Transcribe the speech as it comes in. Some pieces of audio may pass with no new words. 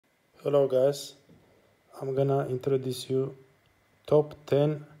Hello guys, I'm gonna introduce you top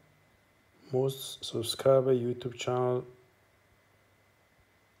 10 most subscriber YouTube channel.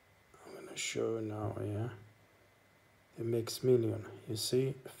 I'm gonna show you now. It makes million. You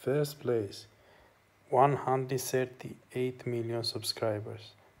see, first place 138 million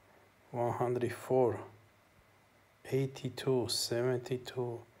subscribers, 104, 82,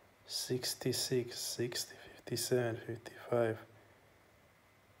 72, 66, 60, 57, 55.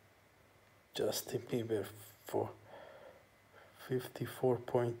 Justin Bieber for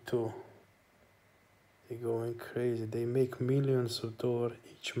 54.2. They're going crazy. They make millions of dollars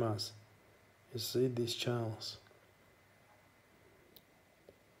each month. You see these channels.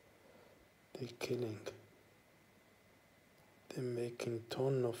 They're killing. They're making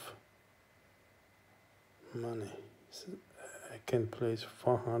ton of money. So I can place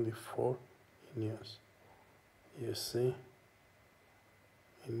 404 million. You see?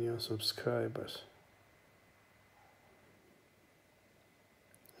 Million subscribers.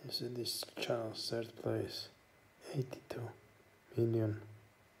 You see this channel, third place, 82 million.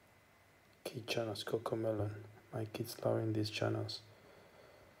 Kid channels, Cocomelon. My kids loving these channels.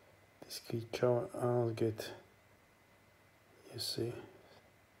 These kid channels get, you see,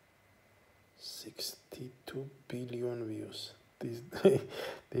 62 billion views.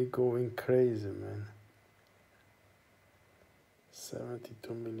 They're going crazy, man.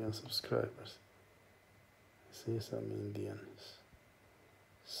 72 million subscribers. See some Indians.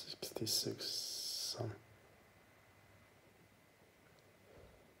 66 some.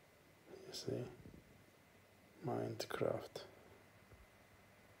 You see? Minecraft.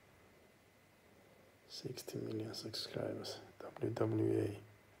 60 million subscribers. WWA.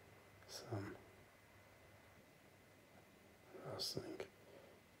 Some. Wrestling.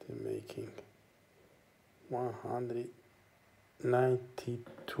 They're making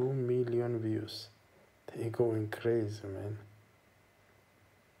 192 million views. They're going crazy, man.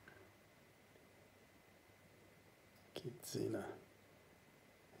 Kidzina.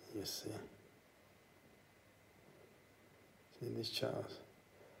 You see these channels.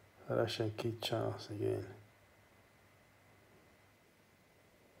 Russian kid channels again.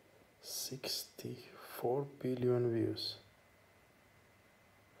 64 billion views.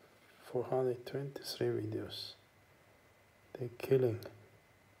 423 videos. They're killing.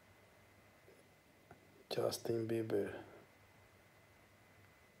 Justin Bieber.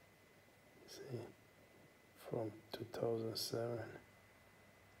 See, from 2007,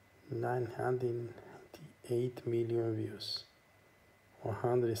 998 million views,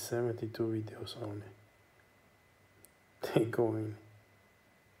 172 videos only. They're going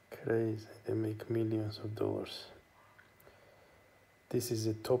crazy. They make millions of dollars. This is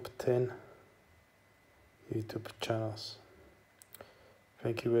the top 10 YouTube channels.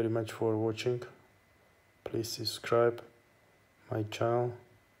 Thank you very much for watching. Please subscribe my channel.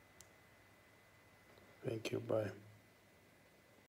 Thank you. Bye.